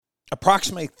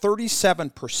Approximately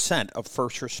 37% of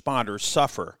first responders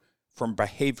suffer from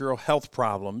behavioral health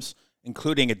problems,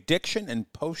 including addiction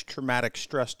and post-traumatic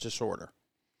stress disorder.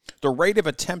 The rate of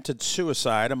attempted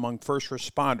suicide among first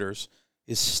responders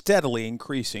is steadily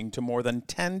increasing to more than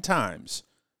 10 times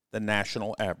the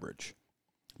national average.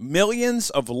 Millions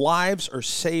of lives are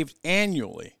saved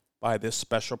annually by this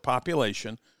special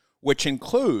population, which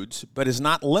includes, but is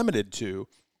not limited to,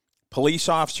 police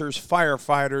officers,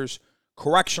 firefighters,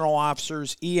 correctional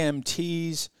officers,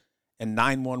 EMTs, and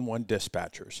 911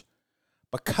 dispatchers.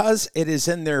 Because it is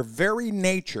in their very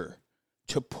nature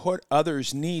to put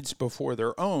others' needs before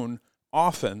their own,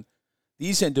 often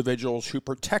these individuals who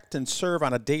protect and serve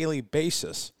on a daily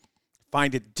basis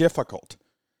find it difficult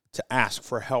to ask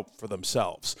for help for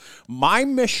themselves. My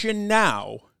mission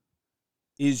now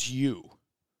is you.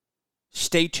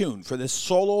 Stay tuned for this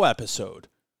solo episode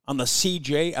on the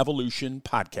CJ Evolution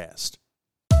Podcast.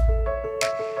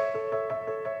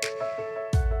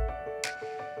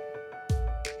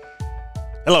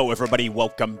 Hello, everybody.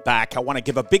 Welcome back. I want to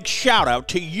give a big shout out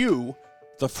to you,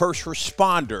 the first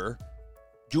responder,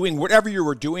 doing whatever you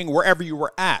were doing, wherever you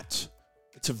were at.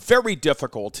 It's a very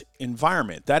difficult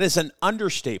environment. That is an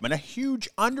understatement, a huge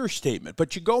understatement.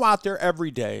 But you go out there every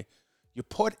day, you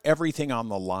put everything on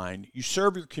the line, you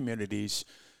serve your communities,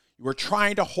 you are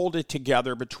trying to hold it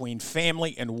together between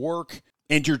family and work,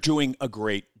 and you're doing a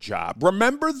great job.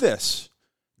 Remember this.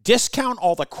 Discount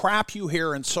all the crap you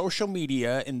hear in social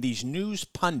media and these news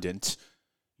pundits.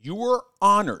 You are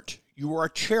honored, you are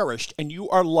cherished, and you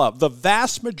are loved. The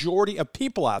vast majority of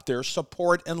people out there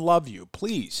support and love you.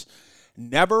 Please,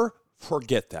 never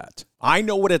forget that. I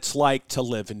know what it's like to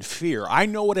live in fear. I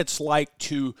know what it's like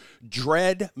to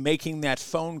dread making that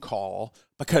phone call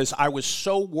because I was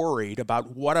so worried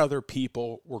about what other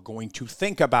people were going to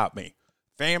think about me.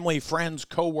 Family, friends,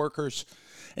 coworkers,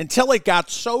 until it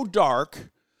got so dark,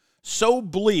 so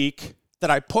bleak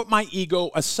that I put my ego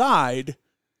aside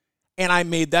and I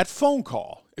made that phone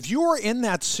call. If you are in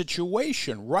that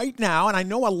situation right now, and I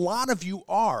know a lot of you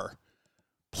are,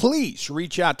 please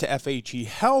reach out to FHE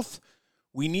Health.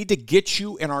 We need to get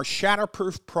you in our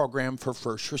Shatterproof program for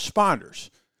first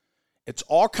responders. It's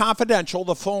all confidential,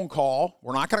 the phone call.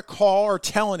 We're not going to call or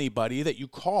tell anybody that you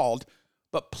called,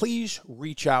 but please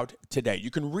reach out today.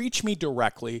 You can reach me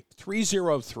directly,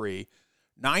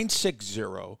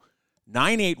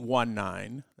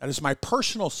 303-960-9819. That is my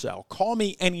personal cell. Call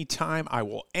me anytime. I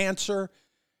will answer.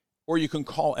 Or you can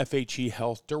call FHE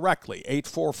Health directly,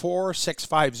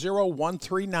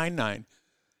 844-650-1399,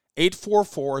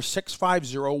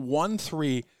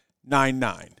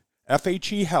 844-650-1399.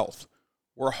 FHE Health,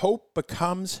 where hope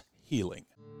becomes healing.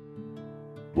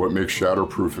 What makes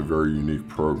Shatterproof a very unique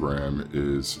program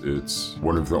is it's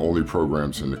one of the only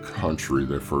programs in the country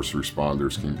that first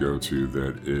responders can go to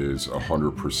that is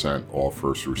 100% all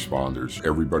first responders.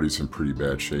 Everybody's in pretty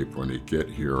bad shape when they get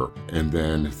here. And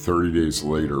then 30 days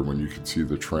later, when you can see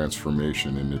the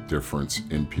transformation and the difference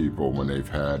in people when they've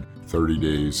had 30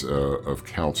 days of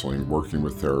counseling, working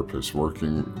with therapists,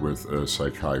 working with a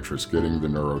psychiatrist, getting the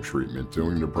neuro treatment,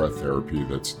 doing the breath therapy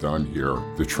that's done here.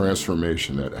 The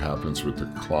transformation that happens with the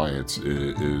clients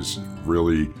is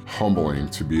really humbling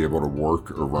to be able to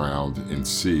work around and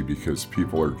see, because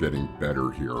people are getting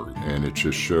better here. And it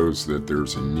just shows that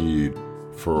there's a need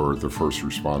for the first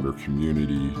responder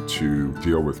community to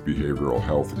deal with behavioral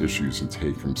health issues and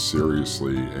take them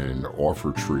seriously and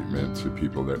offer treatment to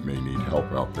people that may need help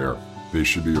out there. They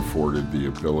should be afforded the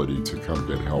ability to come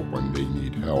get help when they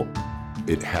need help.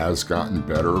 It has gotten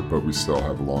better, but we still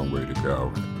have a long way to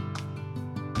go.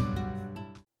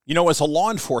 You know, as a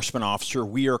law enforcement officer,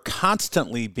 we are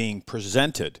constantly being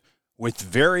presented with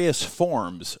various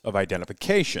forms of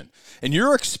identification. And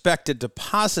you're expected to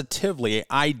positively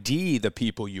ID the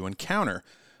people you encounter.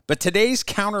 But today's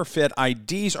counterfeit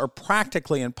IDs are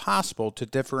practically impossible to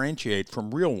differentiate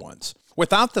from real ones.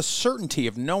 Without the certainty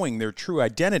of knowing their true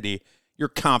identity, your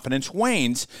confidence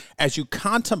wanes as you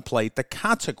contemplate the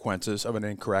consequences of an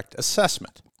incorrect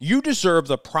assessment. You deserve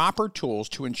the proper tools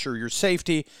to ensure your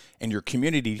safety, and your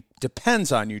community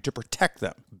depends on you to protect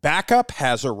them. Backup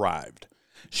has arrived.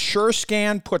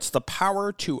 SureScan puts the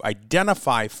power to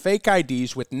identify fake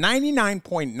IDs with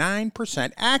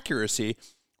 99.9% accuracy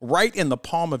right in the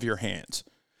palm of your hands.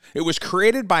 It was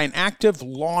created by an active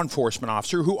law enforcement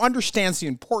officer who understands the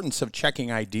importance of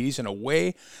checking IDs in a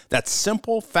way that's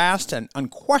simple, fast, and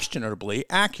unquestionably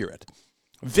accurate.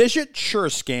 Visit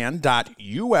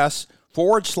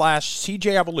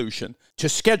surescan.us/CJ Evolution to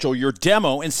schedule your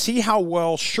demo and see how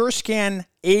well SureScan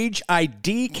Age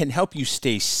ID can help you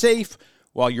stay safe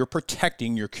while you're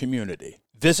protecting your community.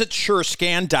 Visit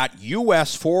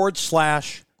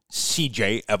surescan.us/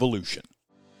 CJ Evolution.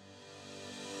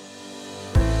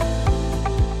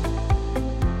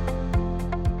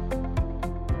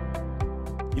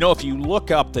 You know, if you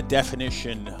look up the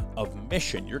definition of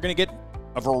mission, you're going to get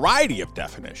a variety of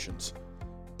definitions.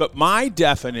 But my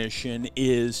definition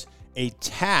is a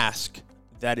task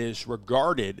that is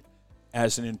regarded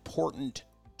as an important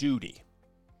duty.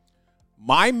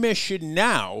 My mission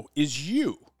now is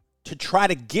to try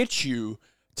to get you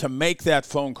to make that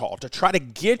phone call, to try to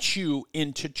get you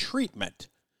into treatment,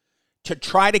 to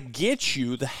try to get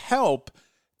you the help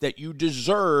that you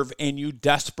deserve and you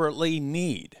desperately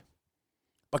need.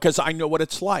 Because I know what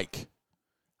it's like.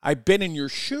 I've been in your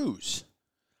shoes.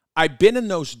 I've been in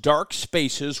those dark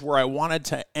spaces where I wanted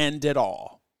to end it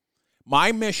all.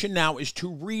 My mission now is to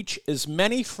reach as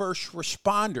many first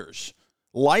responders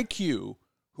like you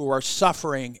who are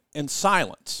suffering in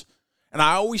silence. And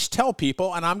I always tell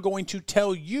people, and I'm going to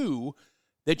tell you,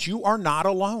 that you are not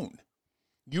alone.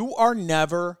 You are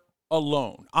never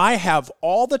alone. I have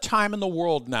all the time in the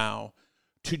world now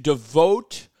to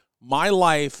devote my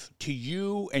life to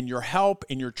you and your help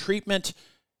and your treatment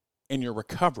and your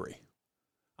recovery.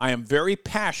 I am very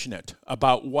passionate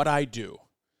about what I do,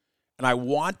 and I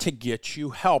want to get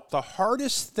you help. The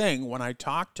hardest thing when I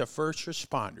talk to first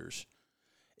responders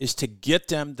is to get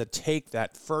them to take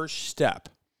that first step.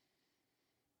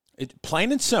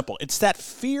 Plain and simple, it's that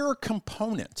fear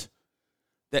component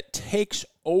that takes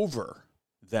over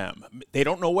them. They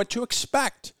don't know what to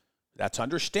expect. That's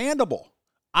understandable.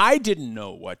 I didn't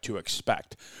know what to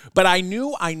expect, but I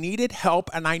knew I needed help,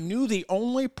 and I knew the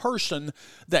only person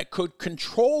that could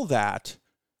control that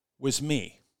was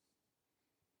me.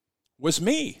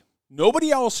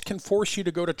 Nobody else can force you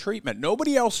to go to treatment.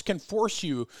 Nobody else can force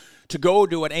you to go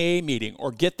to an AA meeting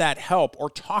or get that help or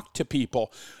talk to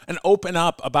people and open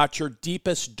up about your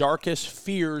deepest, darkest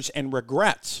fears and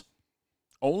regrets.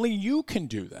 Only you can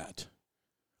do that.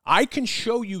 I can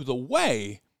show you the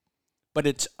way, but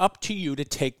it's up to you to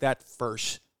take that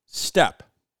first step.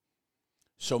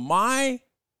 So my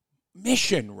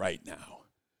mission right now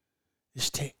is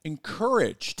to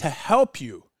encourage, to help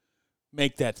you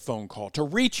make that phone call, to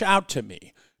reach out to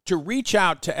me, to reach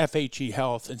out to FHE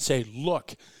Health and say,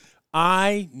 look,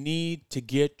 I need to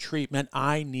get treatment.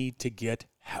 I need to get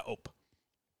help.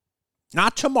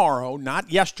 Not tomorrow, not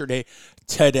yesterday,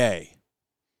 today.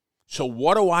 So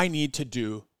what do I need to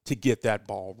do to get that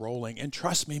ball rolling? And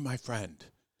trust me, my friend,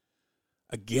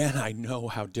 again, I know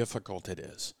how difficult it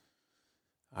is.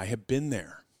 I have been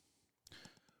there.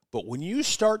 But when you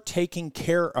start taking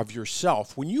care of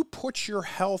yourself, when you put your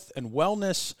health and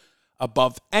wellness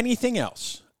above anything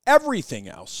else, everything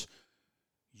else,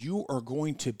 you are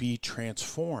going to be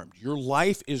transformed. Your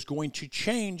life is going to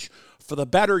change for the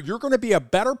better. You're going to be a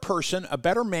better person, a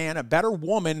better man, a better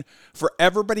woman for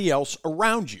everybody else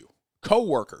around you.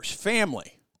 Coworkers,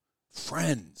 family,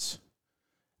 friends.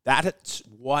 That's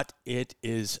what it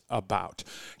is about.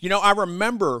 You know, I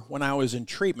remember when I was in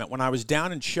treatment, when I was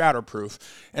down in Shatterproof,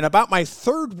 and about my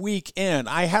third week in,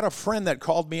 I had a friend that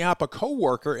called me up, a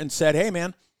coworker, and said, hey,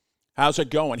 man, how's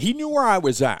it going? He knew where I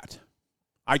was at.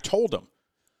 I told him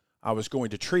I was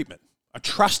going to treatment, a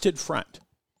trusted friend.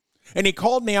 And he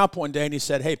called me up one day and he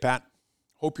said, hey, Pat,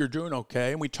 hope you're doing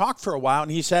okay. And we talked for a while,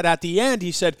 and he said at the end,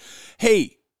 he said,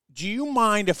 hey, do you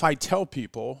mind if I tell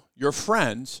people, your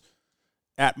friends,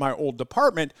 at my old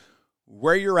department,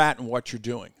 where you're at and what you're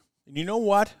doing? And you know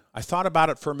what? I thought about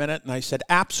it for a minute and I said,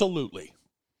 absolutely.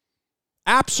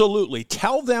 Absolutely.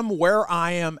 Tell them where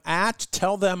I am at.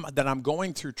 Tell them that I'm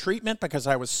going through treatment because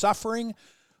I was suffering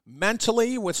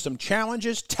mentally with some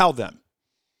challenges. Tell them.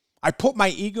 I put my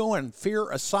ego and fear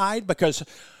aside because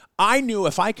I knew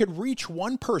if I could reach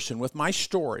one person with my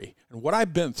story and what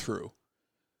I've been through,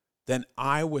 then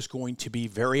I was going to be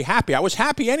very happy. I was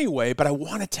happy anyway, but I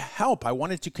wanted to help. I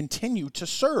wanted to continue to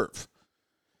serve.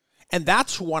 And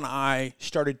that's when I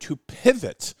started to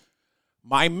pivot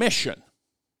my mission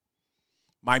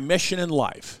in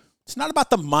life. It's not about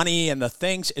the money and the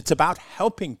things. It's about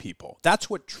helping people. That's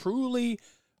what truly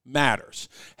matters.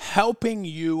 Helping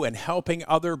you and helping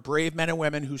other brave men and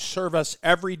women who serve us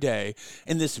every day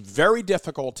in this very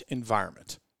difficult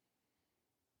environment.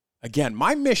 Again,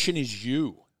 my mission is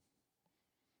you.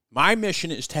 My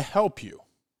mission is to help you.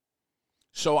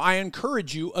 So I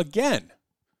encourage you again,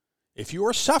 if you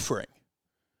are suffering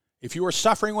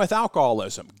with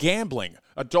alcoholism, gambling,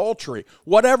 adultery,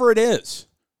 whatever it is,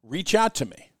 reach out to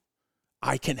me.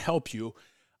 I can help you.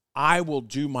 I will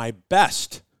do my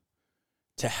best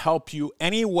to help you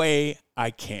any way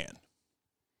I can.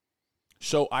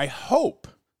 So I hope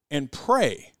and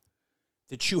pray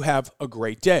that you have a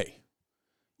great day.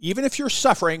 Even if you're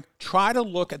suffering, try to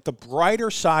look at the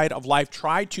brighter side of life.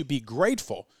 Try to be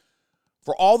grateful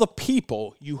for all the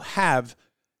people you have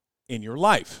in your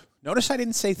life. Notice I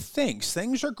didn't say things.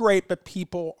 Things are great, but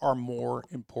people are more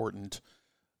important,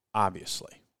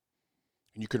 obviously.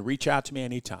 And you can reach out to me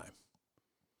anytime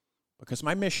because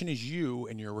my mission is you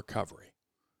and your recovery.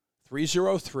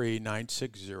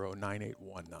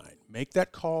 303-960-9819. Make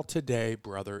that call today,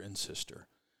 brother and sister.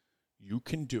 You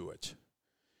can do it.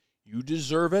 You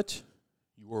deserve it.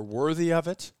 You are worthy of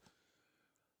it.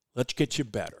 Let's get you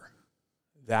better.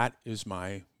 That is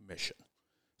my mission.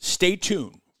 Stay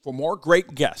tuned for more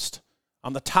great guests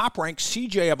on the top-ranked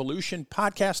CJ Evolution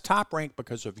podcast. Top ranked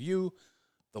because of you,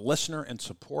 the listener and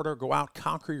supporter. Go out,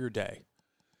 conquer your day.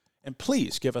 And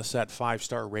please give us that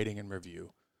 5-star rating and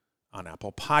review on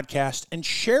Apple Podcast. And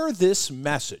share this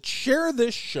message. Share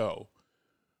this show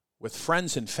with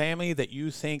friends and family that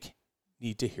you think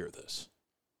need to hear this.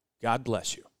 God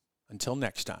bless you. Until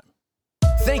next time.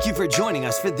 Thank you for joining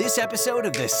us for this episode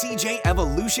of the CJ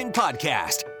Evolution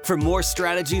Podcast. For more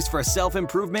strategies for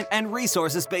self-improvement and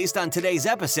resources based on today's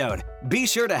episode, be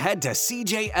sure to head to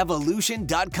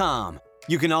cjevolution.com.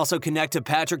 You can also connect to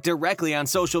Patrick directly on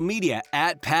social media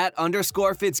at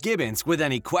Pat_Fitzgibbons with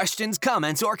any questions,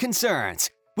 comments, or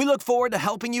concerns. We look forward to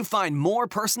helping you find more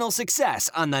personal success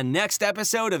on the next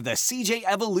episode of the CJ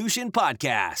Evolution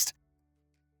Podcast.